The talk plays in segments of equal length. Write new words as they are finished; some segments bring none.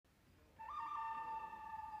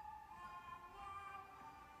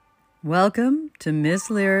Welcome to Miss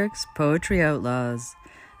Lyric's Poetry Outlaws,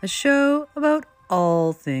 a show about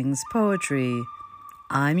all things poetry.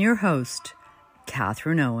 I'm your host,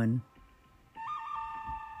 Catherine Owen.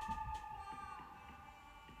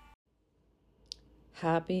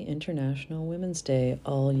 Happy International Women's Day,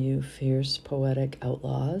 all you fierce poetic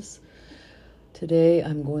outlaws. Today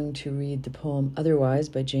I'm going to read the poem Otherwise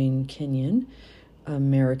by Kenyon, an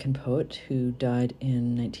American poet who died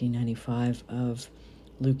in 1995 of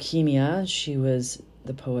leukemia. She was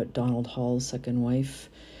the poet Donald Hall's second wife,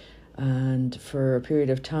 and for a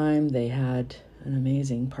period of time they had an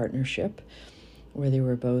amazing partnership where they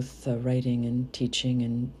were both writing and teaching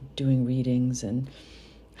and doing readings and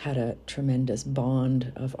had a tremendous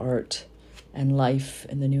bond of art and life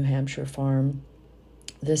in the New Hampshire farm.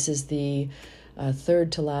 This is the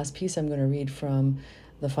third to last piece I'm going to read from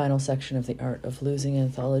the final section of the Art of Losing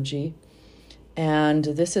anthology. And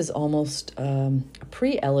this is almost a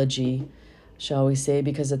pre-elegy, shall we say,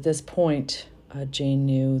 because at this point, Jane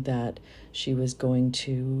knew that she was going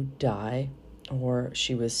to die, or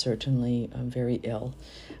she was certainly very ill.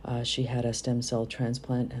 She had a stem cell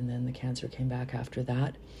transplant, and then the cancer came back after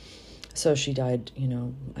that. So she died,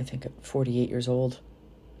 I think at 48 years old.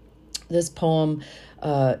 This poem,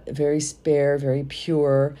 very spare, very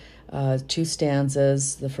pure, 2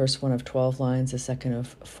 stanzas, the first one of 12 lines, the second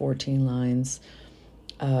of 14 lines,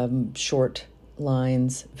 short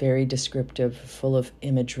lines, very descriptive, full of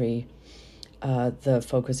imagery. The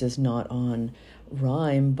focus is not on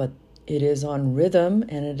rhyme, but it is on rhythm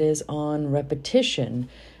and it is on repetition.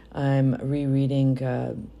 I'm rereading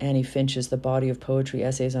Annie Finch's The Body of Poetry,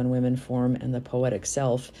 Essays on Women, Form, and the Poetic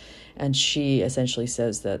Self, and she essentially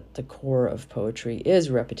says that the core of poetry is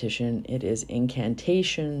repetition. It is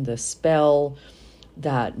incantation, the spell,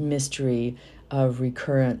 that mystery of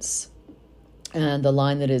recurrence. And the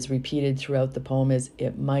line that is repeated throughout the poem is,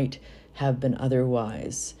 "It might have been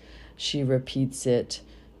otherwise." She repeats it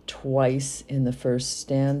twice in the first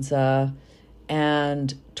stanza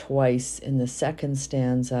and twice in the second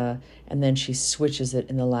stanza, and then she switches it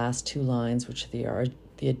in the last 2 lines, which are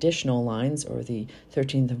the additional lines, or the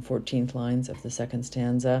 13th and 14th lines of the second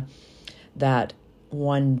stanza, that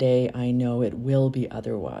one day I know it will be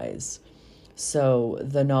otherwise. So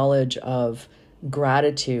the knowledge of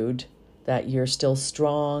gratitude, that you're still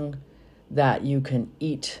strong, that you can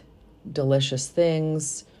eat delicious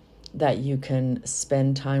things, that you can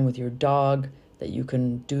spend time with your dog, that you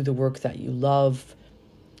can do the work that you love.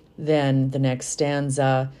 Then the next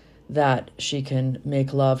stanza, that she can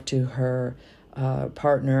make love to her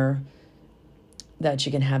partner, that she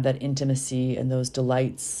can have that intimacy and those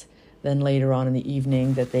delights. Then later on in the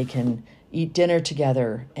evening, that they can eat dinner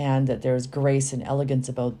together and that there's grace and elegance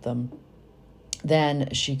about them. Then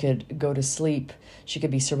she could go to sleep. She could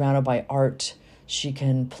be surrounded by art. She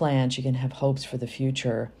can plan. She can have hopes for the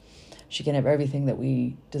future. She can have everything that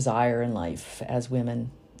we desire in life as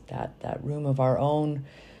women, that room of our own,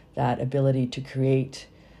 that ability to create,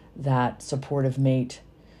 that supportive mate,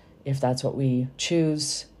 if that's what we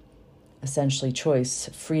choose. Essentially choice,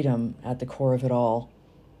 freedom at the core of it all.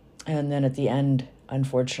 And then at the end,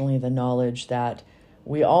 unfortunately, the knowledge that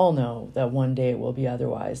we all know that one day it will be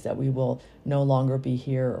otherwise, that we will no longer be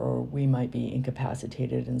here, or we might be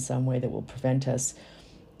incapacitated in some way that will prevent us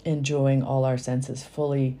enjoying all our senses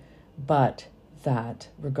fully, but that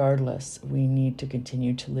regardless, we need to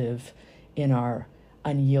continue to live in our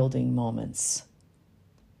unyielding moments.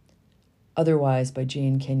 Otherwise by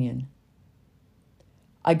Kenyon.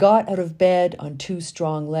 I got out of bed on 2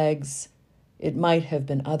 strong legs. It might have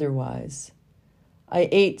been otherwise. I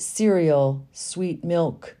ate cereal, sweet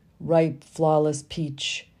milk, ripe, flawless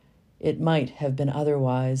peach. It might have been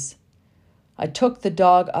otherwise. I took the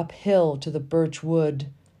dog uphill to the birch wood.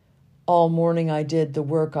 All morning I did the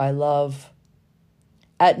work I love.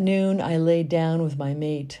 At noon I lay down with my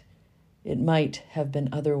mate. It might have been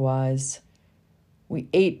otherwise. We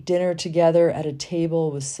ate dinner together at a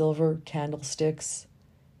table with silver candlesticks.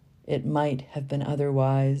 It might have been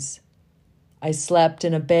otherwise. I slept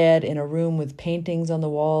in a bed in a room with paintings on the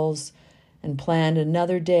walls and planned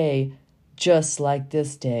another day just like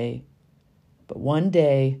this day. But one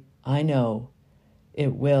day, I know,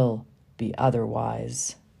 it will be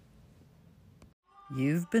otherwise.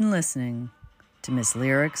 You've been listening to Miss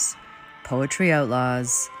Lyric's Poetry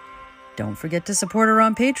Outlaws. Don't forget to support her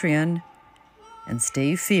on Patreon. And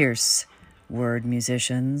stay fierce, word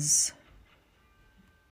musicians.